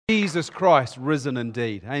Jesus Christ, risen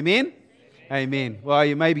indeed. Amen? Amen. Well,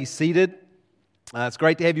 you may be seated. It's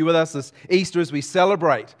great to have you with us this Easter as we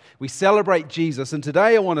celebrate. We celebrate Jesus. And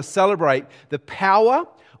today I want to celebrate the power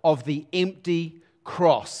of the empty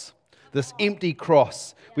cross. This empty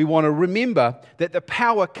cross. We want to remember that the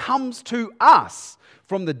power comes to us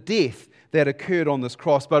from the death that occurred on this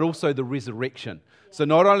cross, but also the resurrection. So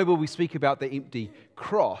not only will we speak about the empty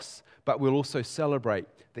cross, but we'll also celebrate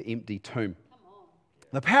the empty tomb.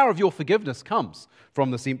 The power of your forgiveness comes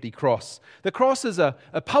from this empty cross. The cross is a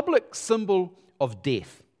public symbol of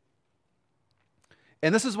death.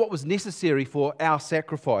 And this is what was necessary for our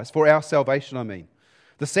sacrifice, for our salvation, I mean.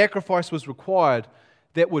 The sacrifice was required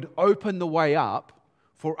that would open the way up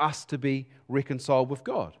for us to be reconciled with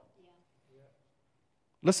God.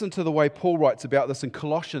 Listen to the way Paul writes about this in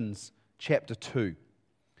Colossians chapter 2.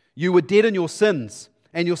 You were dead in your sins,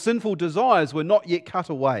 and your sinful desires were not yet cut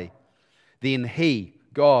away. Then He,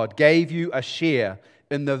 God, gave you a share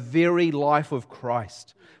in the very life of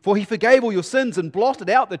Christ. For He forgave all your sins and blotted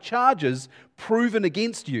out the charges proven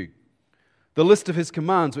against you, the list of His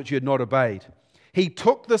commands which you had not obeyed. He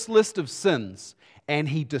took this list of sins and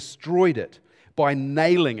He destroyed it by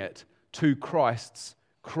nailing it to Christ's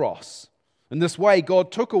cross. In this way,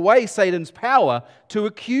 God took away Satan's power to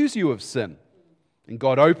accuse you of sin. And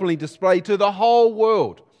God openly displayed to the whole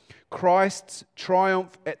world Christ's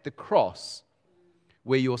triumph at the cross,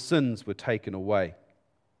 where your sins were taken away.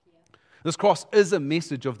 This cross is a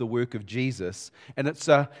message of the work of Jesus, and it's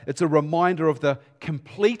a reminder of the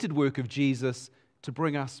completed work of Jesus to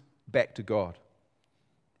bring us back to God.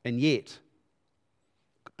 And yet,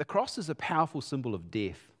 the cross is a powerful symbol of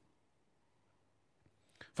death.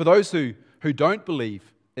 For those who don't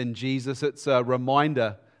believe in Jesus, it's a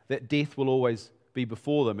reminder that death will always be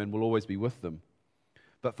before them and will always be with them.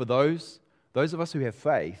 But for those of us who have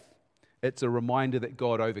faith, it's a reminder that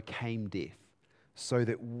God overcame death so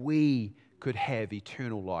that we could have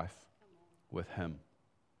eternal life with Him.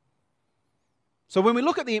 So when we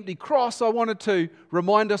look at the empty cross, I wanted to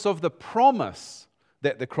remind us of the promise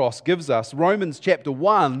that the cross gives us. Romans chapter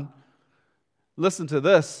 1, listen to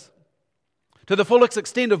this. To the fullest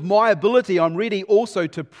extent of my ability, I'm ready also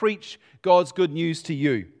to preach God's good news to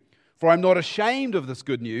you. For I'm not ashamed of this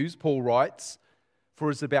good news, Paul writes,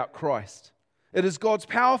 for it's about Christ. It is God's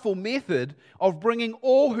powerful method of bringing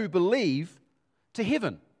all who believe to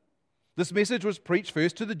heaven. This message was preached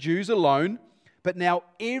first to the Jews alone, but now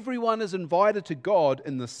everyone is invited to God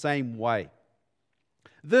in the same way.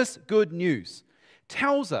 This good news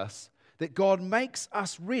tells us that God makes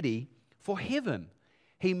us ready for heaven.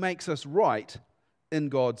 He makes us right in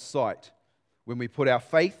God's sight when we put our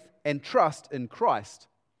faith and trust in Christ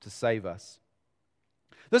to save us.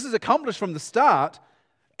 This is accomplished from the start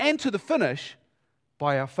and to the finish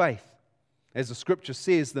by our faith. As the scripture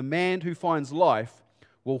says, the man who finds life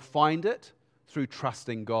will find it through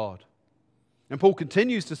trusting God. And Paul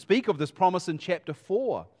continues to speak of this promise in chapter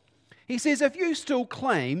 4. He says, if you still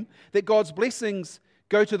claim that God's blessings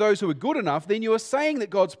go to those who are good enough, then you are saying that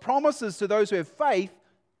God's promises to those who have faith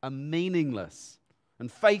are meaningless.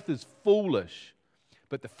 And faith is foolish.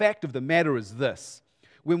 But the fact of the matter is this.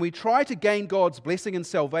 When we try to gain God's blessing and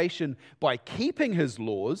salvation by keeping His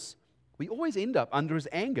laws, we always end up under His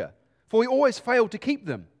anger, for we always fail to keep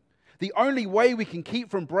them. The only way we can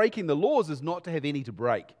keep from breaking the laws is not to have any to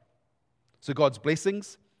break. So God's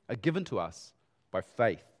blessings are given to us by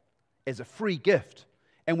faith as a free gift,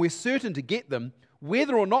 and we're certain to get them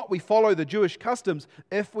whether or not we follow the Jewish customs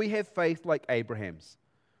if we have faith like Abraham's.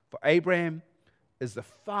 For Abraham is the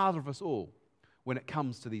father of us all when it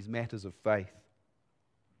comes to these matters of faith.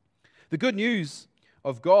 The good news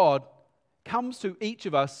of God comes to each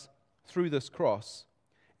of us through this cross,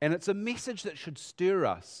 and it's a message that should stir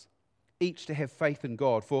us each to have faith in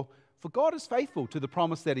God, for God is faithful to the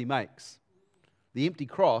promise that He makes. The empty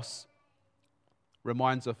cross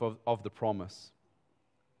reminds us of the promise.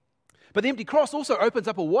 But the empty cross also opens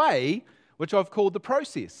up a way, which I've called the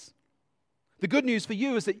process. The good news for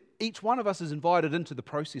you is that each one of us is invited into the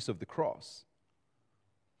process of the cross.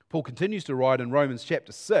 Paul continues to write in Romans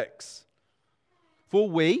chapter 6, for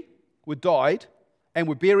we were died and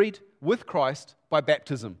were buried with Christ by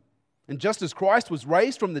baptism. And just as Christ was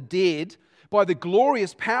raised from the dead by the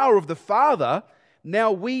glorious power of the Father,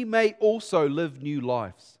 now we may also live new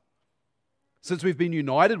lives. Since we've been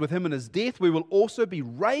united with Him in His death, we will also be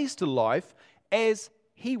raised to life as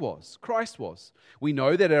He was, Christ was. We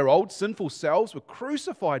know that our old sinful selves were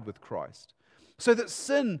crucified with Christ, so that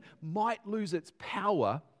sin might lose its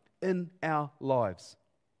power in our lives.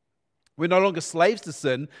 We're no longer slaves to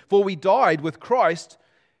sin, for we died with Christ.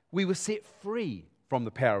 We were set free from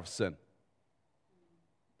the power of sin.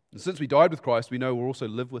 And since we died with Christ, we know we'll also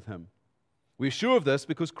live with him. We are sure of this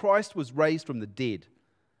because Christ was raised from the dead,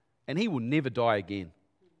 and he will never die again.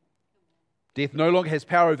 Death no longer has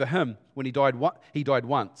power over him. When he died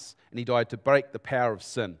once, and he died to break the power of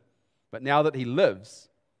sin. But now that he lives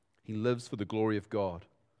for the glory of God.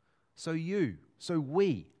 So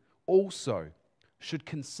we also should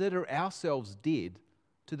consider ourselves dead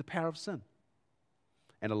to the power of sin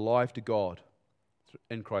and alive to God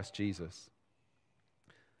in Christ Jesus.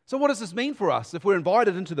 So what does this mean for us? If we're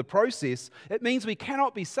invited into the process, it means we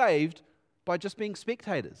cannot be saved by just being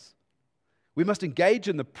spectators. We must engage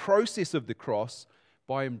in the process of the cross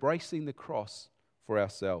by embracing the cross for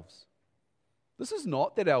ourselves. This is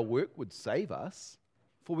not that our work would save us,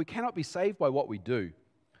 for we cannot be saved by what we do,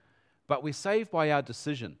 but we're saved by our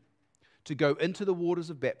decision to go into the waters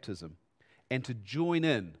of baptism and to join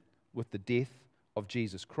in with the death of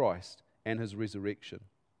Jesus Christ and his resurrection.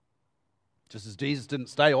 Just as Jesus didn't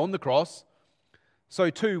stay on the cross, so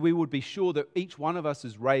too we would be sure that each one of us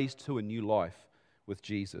is raised to a new life with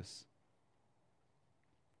Jesus.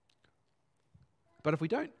 But if we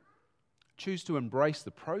don't choose to embrace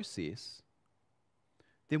the process,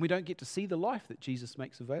 then we don't get to see the life that Jesus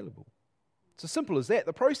makes available. It's as simple as that.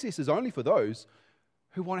 The process is only for those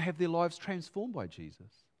who want to have their lives transformed by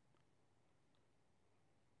Jesus.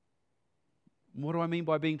 What do I mean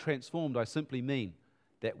by being transformed? I simply mean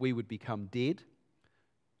that we would become dead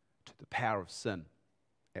to the power of sin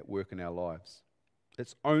at work in our lives.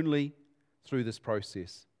 It's only through this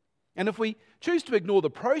process. And if we choose to ignore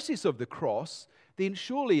the process of the cross, then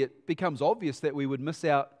surely it becomes obvious that we would miss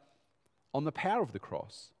out on the power of the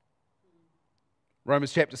cross.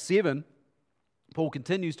 Romans chapter 7, Paul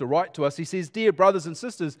continues to write to us. He says, "Dear brothers and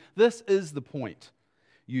sisters, this is the point.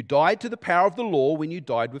 You died to the power of the law when you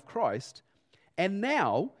died with Christ, and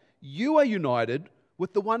now you are united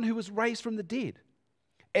with the one who was raised from the dead.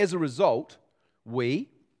 As a result, we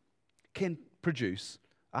can produce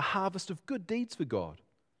a harvest of good deeds for God.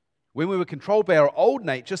 When we were controlled by our old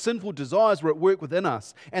nature, sinful desires were at work within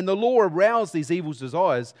us, and the law aroused these evil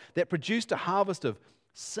desires that produced a harvest of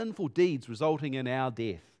sinful deeds resulting in our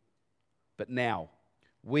death. But now,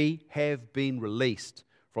 we have been released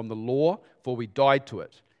from the law, for we died to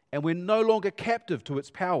it, and we're no longer captive to its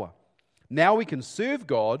power. Now we can serve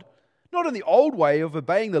God, not in the old way of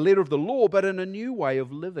obeying the letter of the law, but in a new way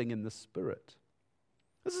of living in the Spirit."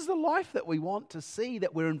 This is the life that we want to see,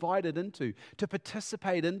 that we're invited into, to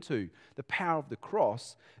participate into the power of the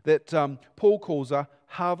cross that Paul calls a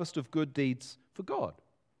harvest of good deeds for God.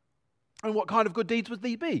 And what kind of good deeds would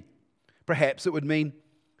they be? Perhaps it would mean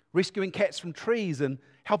rescuing cats from trees and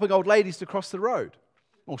helping old ladies to cross the road.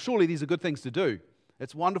 Well, surely these are good things to do.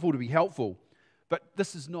 It's wonderful to be helpful. But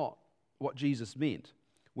this is not what Jesus meant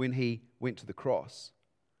when he went to the cross.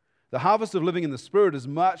 The harvest of living in the Spirit is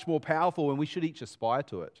much more powerful, and we should each aspire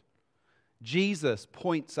to it. Jesus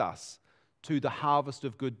points us to the harvest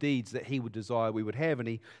of good deeds that he would desire we would have,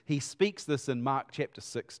 and he speaks this in Mark chapter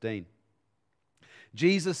 16.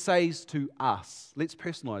 Jesus says to us, let's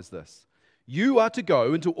personalize this, "You are to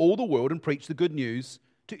go into all the world and preach the good news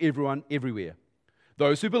to everyone everywhere.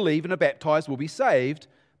 Those who believe and are baptized will be saved,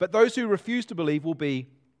 but those who refuse to believe will be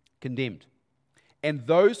condemned. And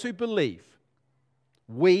those who believe,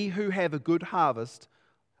 we who have a good harvest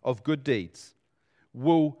of good deeds,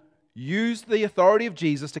 will use the authority of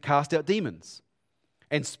Jesus to cast out demons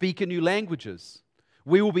and speak in new languages.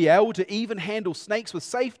 We will be able to even handle snakes with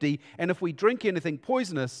safety, and if we drink anything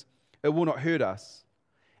poisonous, it will not hurt us.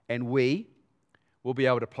 And we will be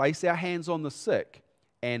able to place our hands on the sick,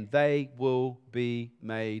 and they will be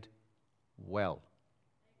made well."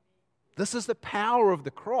 This is the power of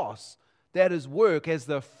the cross that is work as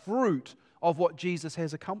the fruit of what Jesus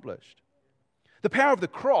has accomplished. The power of the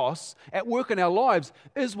cross at work in our lives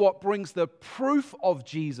is what brings the proof of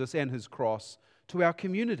Jesus and his cross to our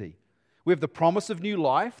community. We have the promise of new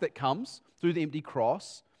life that comes through the empty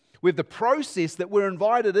cross. We have the process that we're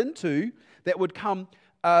invited into that would come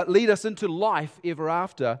lead us into life ever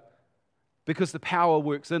after, because the power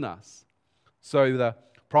works in us. So the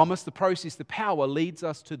promise, the process, the power leads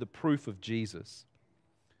us to the proof of Jesus.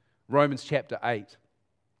 Romans chapter 8.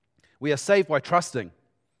 We are saved by trusting.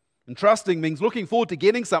 And trusting means looking forward to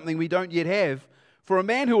getting something we don't yet have. For a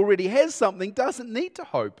man who already has something doesn't need to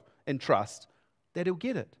hope and trust that he'll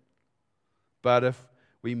get it. But if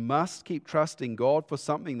we must keep trusting God for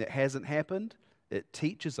something that hasn't happened, it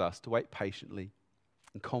teaches us to wait patiently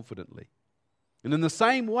and confidently. And in the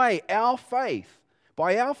same way,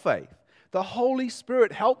 by our faith, the Holy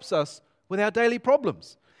Spirit helps us with our daily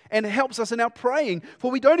problems. And it helps us in our praying,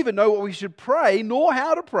 for we don't even know what we should pray, nor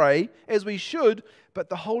how to pray as we should, but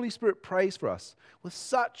the Holy Spirit prays for us with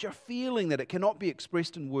such a feeling that it cannot be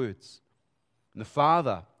expressed in words. And the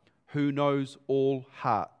Father, who knows all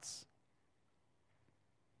hearts,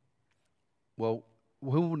 well,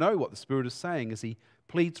 we'll know what the Spirit is saying as He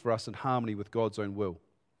pleads for us in harmony with God's own will.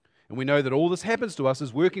 And we know that all this happens to us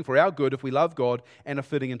is working for our good if we love God and are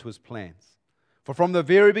fitting into His plans. For from the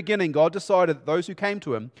very beginning, God decided that those who came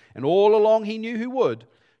to Him, and all along He knew who would,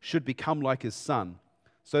 should become like His Son,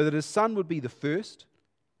 so that His Son would be the first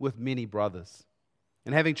with many brothers.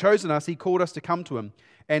 And having chosen us, He called us to come to Him.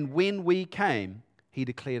 And when we came, He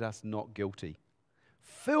declared us not guilty,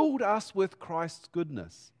 filled us with Christ's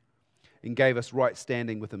goodness, and gave us right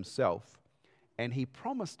standing with Himself. And He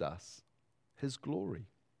promised us His glory.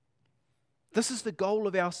 This is the goal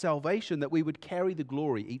of our salvation, that we would carry the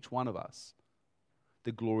glory, each one of us,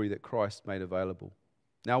 the glory that Christ made available.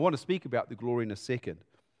 Now, I want to speak about the glory in a second.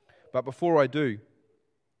 But before I do,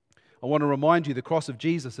 I want to remind you the cross of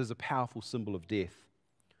Jesus is a powerful symbol of death.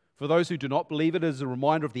 For those who do not believe it, it is a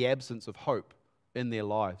reminder of the absence of hope in their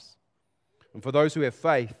lives. And for those who have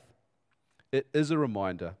faith, it is a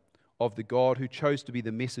reminder of the God who chose to be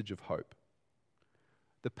the message of hope.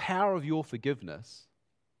 The power of your forgiveness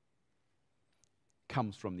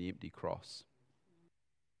comes from the empty cross.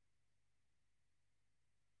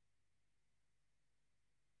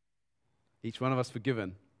 Each one of us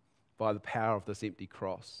forgiven by the power of this empty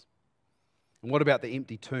cross. And what about the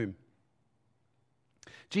empty tomb?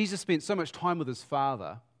 Jesus spent so much time with His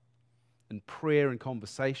Father in prayer and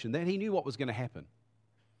conversation that He knew what was going to happen.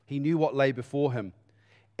 He knew what lay before Him.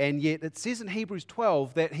 And yet it says in Hebrews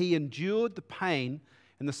 12 that He endured the pain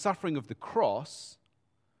and the suffering of the cross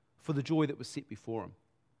for the joy that was set before Him.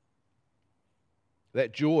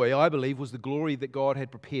 That joy, I believe, was the glory that God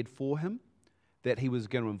had prepared for Him, that He was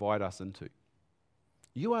going to invite us into.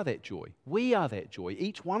 You are that joy. We are that joy.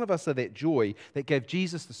 Each one of us are that joy that gave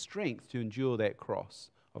Jesus the strength to endure that cross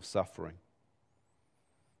of suffering.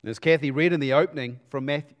 And as Kathy read in the opening from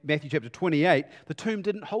Matthew chapter 28, the tomb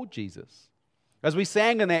didn't hold Jesus. As we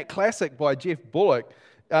sang in that classic by Jeff Bullock,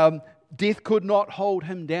 death could not hold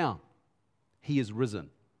Him down. He is risen.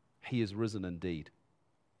 He is risen indeed.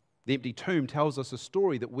 The empty tomb tells us a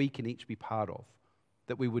story that we can each be part of,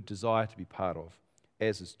 that we would desire to be part of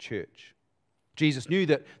as His church. Jesus knew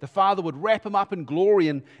that the Father would wrap Him up in glory,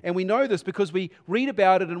 and we know this because we read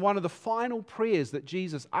about it in one of the final prayers that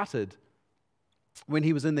Jesus uttered when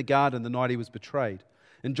He was in the garden the night He was betrayed.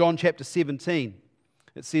 In John chapter 17,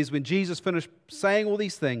 it says, when Jesus finished saying all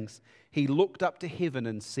these things, He looked up to heaven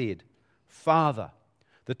and said, Father,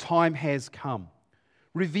 the time has come.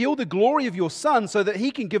 Reveal the glory of your Son so that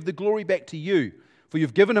He can give the glory back to you. For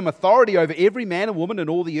you've given Him authority over every man and woman in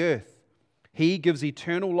all the earth. He gives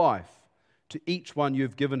eternal life to each one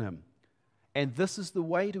you've given Him. And this is the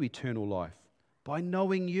way to eternal life, by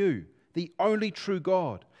knowing you, the only true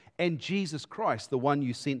God, and Jesus Christ, the one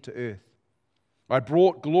you sent to earth. I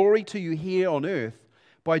brought glory to you here on earth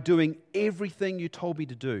by doing everything you told me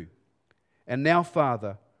to do. And now,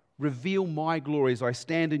 Father, reveal my glory as I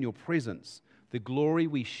stand in your presence, the glory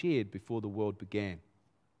we shared before the world began.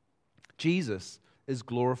 Jesus is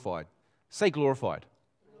glorified. Say glorified.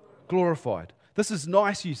 Glorified. This is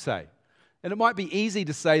nice, you say. And it might be easy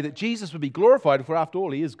to say that Jesus would be glorified, for after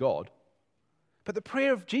all, He is God. But the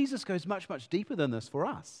prayer of Jesus goes much, much deeper than this for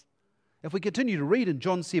us. If we continue to read in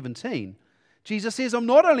John 17, Jesus says, I'm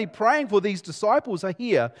not only praying for these disciples are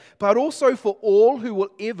here, but also for all who will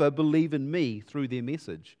ever believe in me through their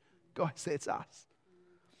message. Guys, that's us.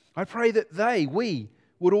 I pray that we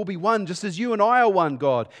would all be one, just as you and I are one,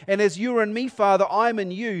 God. And as you are in me, Father, I'm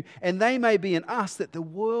in you, and they may be in us, that the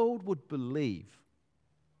world would believe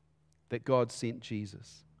that God sent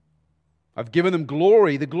Jesus. I've given them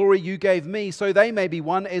glory, the glory you gave me, so they may be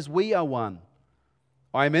one as we are one.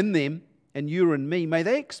 I am in them, and you are in me. May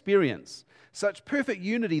they experience such perfect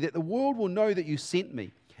unity that the world will know that you sent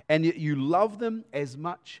me, and that you love them as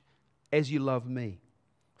much as you love me.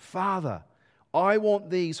 Father, I want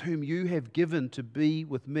these whom you have given to be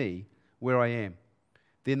with me where I am.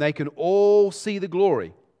 Then they can all see the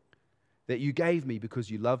glory that you gave me because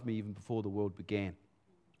you loved me even before the world began.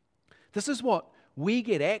 This is what we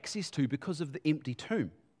get access to because of the empty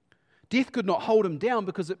tomb. Death could not hold Him down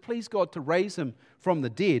because it pleased God to raise Him from the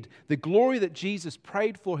dead. The glory that Jesus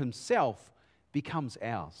prayed for Himself becomes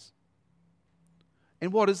ours.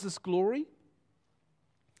 And what is this glory?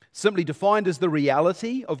 Simply defined as the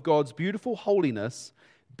reality of God's beautiful holiness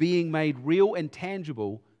being made real and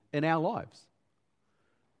tangible in our lives.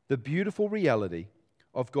 The beautiful reality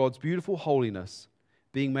of God's beautiful holiness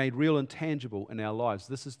being made real and tangible in our lives.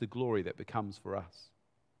 This is the glory that becomes for us.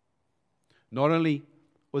 Not only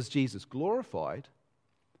was Jesus glorified,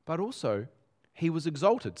 but also he was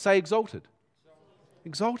exalted. Say exalted.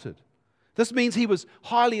 Exalted. This means he was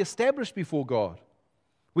highly established before God.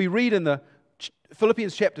 We read in the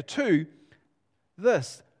Philippians chapter 2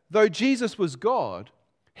 this, though Jesus was God,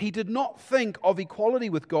 he did not think of equality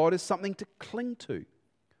with God as something to cling to.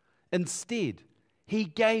 Instead, he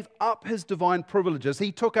gave up his divine privileges.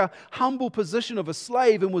 He took a humble position of a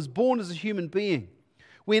slave and was born as a human being.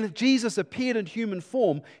 When Jesus appeared in human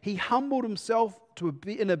form, he humbled himself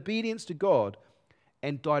in obedience to God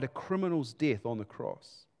and died a criminal's death on the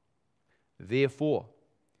cross. Therefore,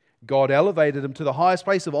 God elevated him to the highest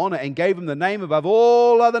place of honor and gave him the name above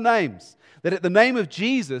all other names, that at the name of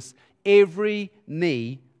Jesus, every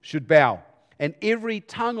knee should bow, and every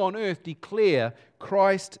tongue on earth declare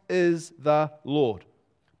Christ is the Lord,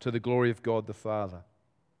 to the glory of God the Father.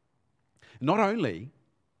 Not only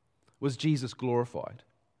was Jesus glorified,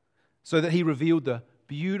 so that he revealed the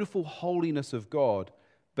beautiful holiness of God,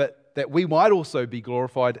 but that we might also be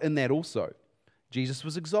glorified in that also. Jesus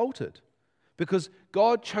was exalted because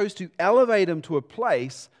God chose to elevate him to a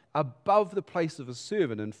place above the place of a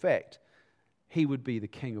servant. In fact, he would be the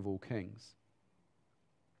King of all kings.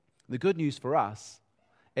 The good news for us,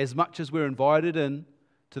 as much as we're invited in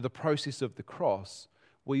to the process of the cross,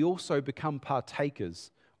 we also become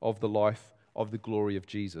partakers of the life of the glory of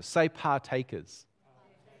Jesus. Say partakers.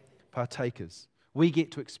 Partakers. We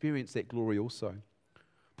get to experience that glory also.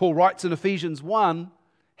 Paul writes in Ephesians 1,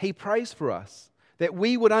 he prays for us that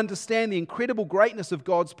we would understand the incredible greatness of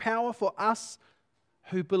God's power for us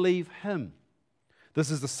who believe him. This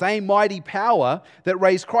is the same mighty power that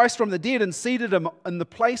raised Christ from the dead and seated him in the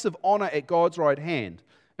place of honor at God's right hand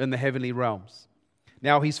in the heavenly realms.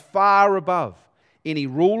 Now he's far above any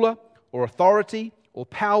ruler or authority or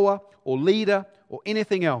power or leader or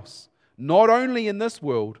anything else, not only in this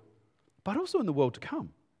world, but also in the world to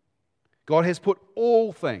come. God has put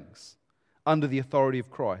all things under the authority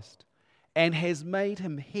of Christ and has made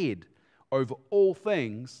him head over all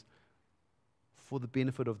things for the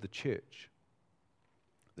benefit of the church.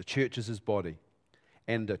 The church is his body,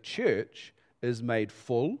 and the church is made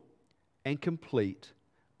full and complete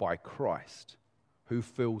by Christ, who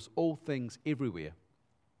fills all things everywhere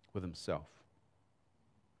with himself.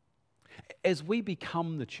 As we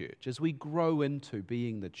become the church, as we grow into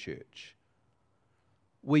being the church,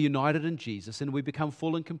 we're united in Jesus and we become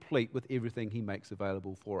full and complete with everything he makes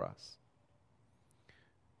available for us.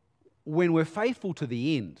 When we're faithful to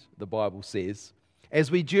the end, the Bible says, as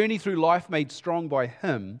we journey through life made strong by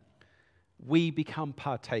him, we become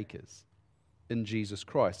partakers in Jesus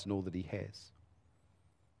Christ and all that he has.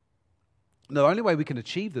 Now, the only way we can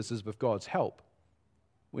achieve this is with God's help.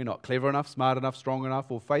 We're not clever enough, smart enough, strong enough,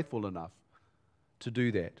 or faithful enough to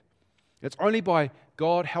do that. It's only by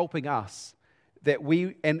God helping us that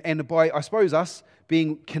we, and by, I suppose, us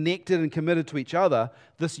being connected and committed to each other,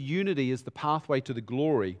 this unity is the pathway to the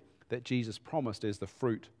glory that Jesus promised as the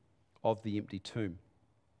fruit of the empty tomb.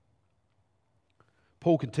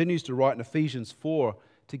 Paul continues to write in Ephesians 4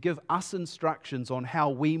 to give us instructions on how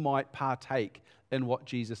we might partake in what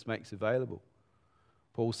Jesus makes available.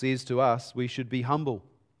 Paul says to us, we should be humble,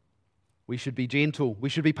 we should be gentle, we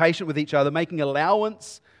should be patient with each other, making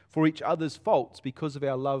allowance for each other's faults because of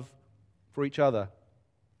our love for each other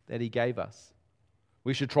that he gave us.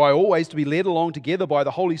 We should try always to be led along together by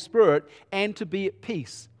the Holy Spirit and to be at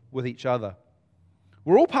peace with each other.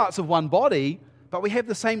 We're all parts of one body, but we have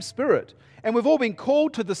the same Spirit, and we've all been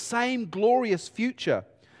called to the same glorious future.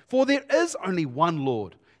 For there is only one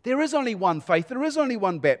Lord, there is only one faith, there is only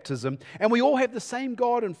one baptism, and we all have the same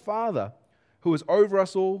God and Father who is over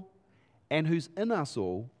us all and who's in us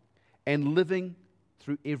all and living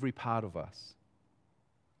through every part of us.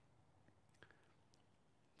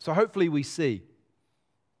 So hopefully we see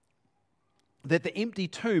that the empty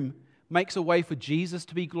tomb makes a way for Jesus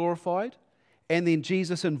to be glorified, and then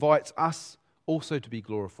Jesus invites us also to be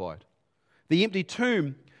glorified. The empty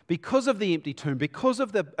tomb, because of the empty tomb, because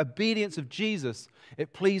of the obedience of Jesus,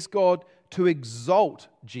 it pleased God to exalt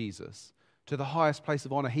Jesus to the highest place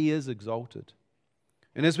of honor. He is exalted.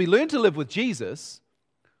 And as we learn to live with Jesus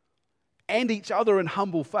and each other in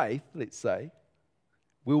humble faith, let's say,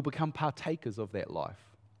 we'll become partakers of that life.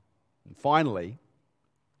 And finally,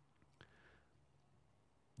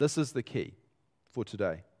 this is the key for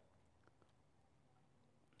today.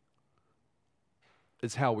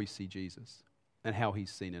 It's how we see Jesus and how he's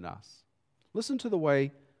seen in us. Listen to the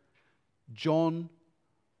way John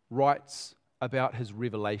writes about his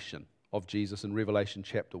revelation of Jesus in Revelation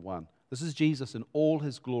chapter 1. This is Jesus in all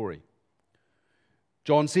his glory.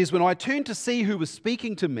 John says, "When I turned to see who was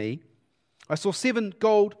speaking to me, I saw 7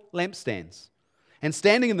 gold lampstands. And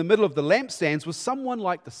standing in the middle of the lampstands was someone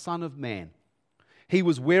like the Son of Man. He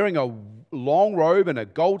was wearing a long robe and a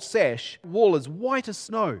gold sash, wool as white as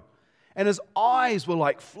snow, and his eyes were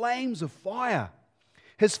like flames of fire.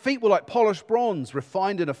 His feet were like polished bronze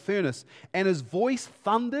refined in a furnace, and his voice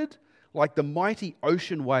thundered like the mighty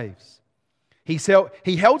ocean waves. He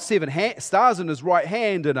held 7 stars in his right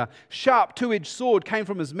hand, and a sharp two-edged sword came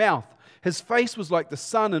from his mouth. His face was like the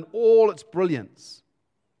sun in all its brilliance.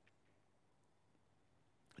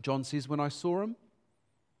 John says, when I saw him,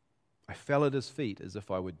 I fell at his feet as if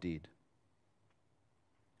I were dead.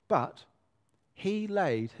 But he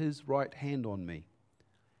laid his right hand on me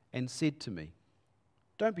and said to me,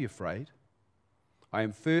 don't be afraid. I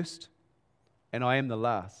am first and I am the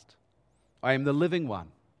last. I am the living one.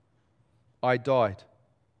 I died.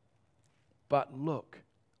 But look,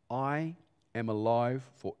 I am alive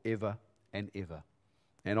forever and ever,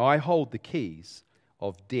 and I hold the keys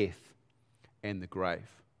of death and the grave.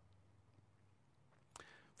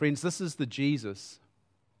 Friends, this is the Jesus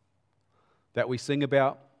that we sing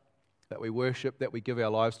about, that we worship, that we give our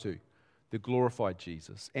lives to, the glorified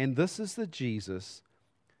Jesus. And this is the Jesus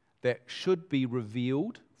that should be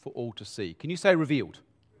revealed for all to see. Can you say revealed?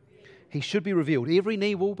 He should be revealed. Every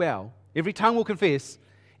knee will bow, every tongue will confess,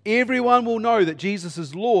 everyone will know that Jesus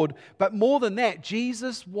is Lord. But more than that,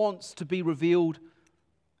 Jesus wants to be revealed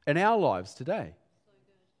in our lives today.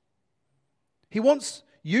 He wants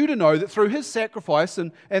you to know that through his sacrifice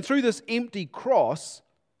and through this empty cross,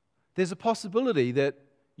 there's a possibility that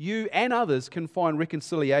you and others can find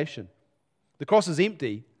reconciliation. The cross is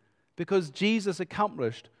empty because Jesus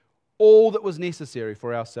accomplished all that was necessary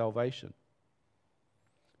for our salvation.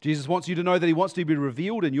 Jesus wants you to know that he wants to be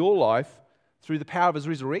revealed in your life through the power of his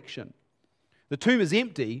resurrection. The tomb is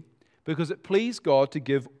empty because it pleased God to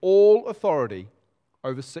give all authority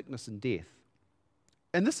over sickness and death.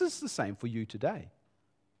 And this is the same for you today.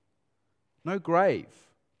 No grave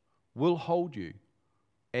will hold you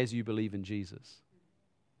as you believe in Jesus.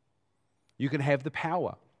 You can have the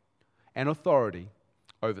power and authority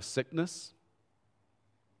over sickness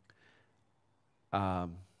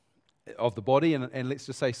of the body, and let's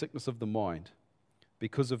just say sickness of the mind,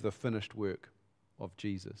 because of the finished work of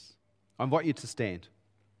Jesus. I invite you to stand.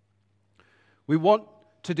 We want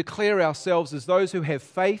to declare ourselves as those who have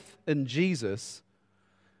faith in Jesus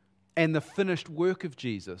and the finished work of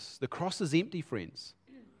Jesus. The cross is empty, friends,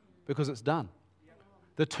 because it's done.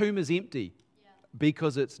 The tomb is empty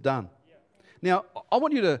because it's done. Now, I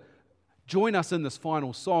want you to join us in this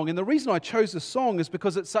final song. And the reason I chose this song is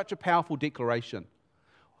because it's such a powerful declaration.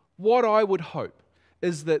 What I would hope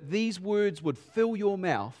is that these words would fill your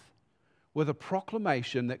mouth with a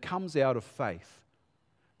proclamation that comes out of faith.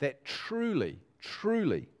 That truly,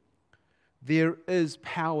 truly, there is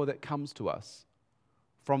power that comes to us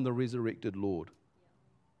from the resurrected Lord.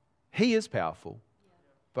 He is powerful,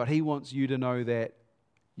 but he wants you to know that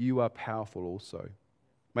you are powerful also.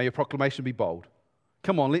 May your proclamation be bold.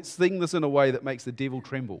 Come on, let's sing this in a way that makes the devil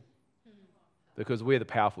tremble, because we're the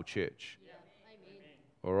powerful church.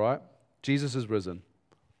 All right? Jesus is risen.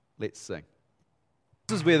 Let's sing.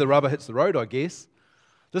 This is where the rubber hits the road, I guess.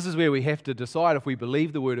 This is where we have to decide if we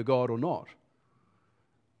believe the Word of God or not.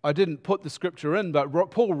 I didn't put the scripture in, but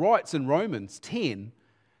Paul writes in Romans 10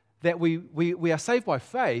 that we are saved by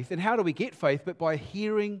faith. And how do we get faith? But by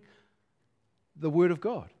hearing the Word of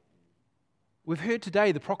God. We've heard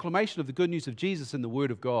today the proclamation of the good news of Jesus in the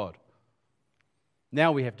Word of God.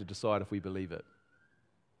 Now we have to decide if we believe it.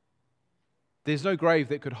 There's no grave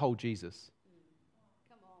that could hold Jesus.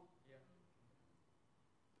 Come on.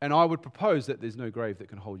 And I would propose that there's no grave that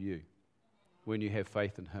can hold you when you have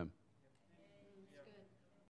faith in him.